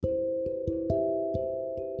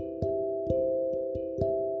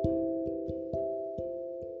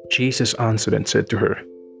Jesus answered and said to her,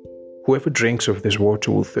 "Whoever drinks of this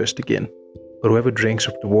water will thirst again, but whoever drinks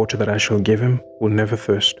of the water that I shall give him will never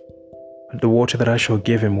thirst. But the water that I shall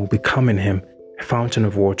give him will become in him a fountain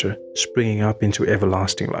of water springing up into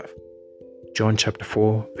everlasting life." John chapter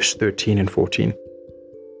 4, verse 13 and 14.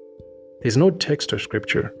 There's no text or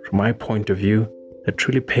scripture, from my point of view, that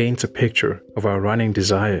truly paints a picture of our running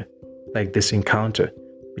desire like this encounter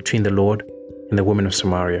between the Lord and the woman of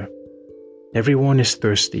Samaria. Everyone is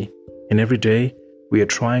thirsty, and every day we are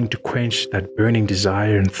trying to quench that burning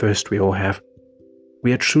desire and thirst we all have.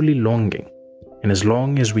 We are truly longing, and as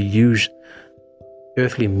long as we use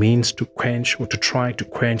earthly means to quench or to try to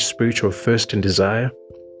quench spiritual thirst and desire,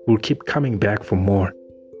 we'll keep coming back for more.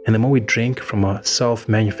 And the more we drink from our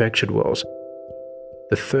self-manufactured wells,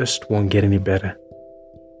 the thirst won't get any better.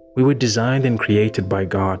 We were designed and created by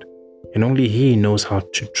God, and only He knows how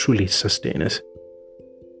to truly sustain us.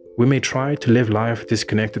 We may try to live life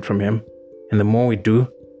disconnected from Him, and the more we do,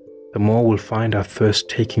 the more we'll find our thirst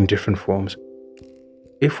taking different forms.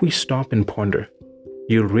 If we stop and ponder,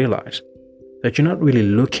 you'll realize that you're not really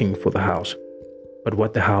looking for the house, but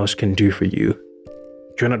what the house can do for you.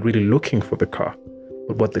 You're not really looking for the car,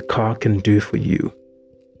 but what the car can do for you.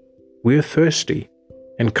 We are thirsty,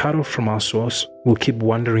 and cut off from our source, we'll keep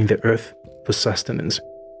wandering the earth for sustenance.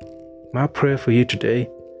 My prayer for you today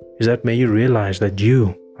is that may you realize that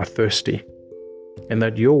you are thirsty, and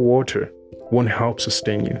that your water won't help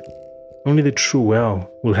sustain you. Only the true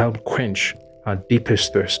well will help quench our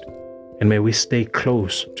deepest thirst, and may we stay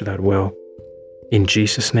close to that well. In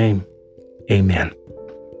Jesus' name, amen.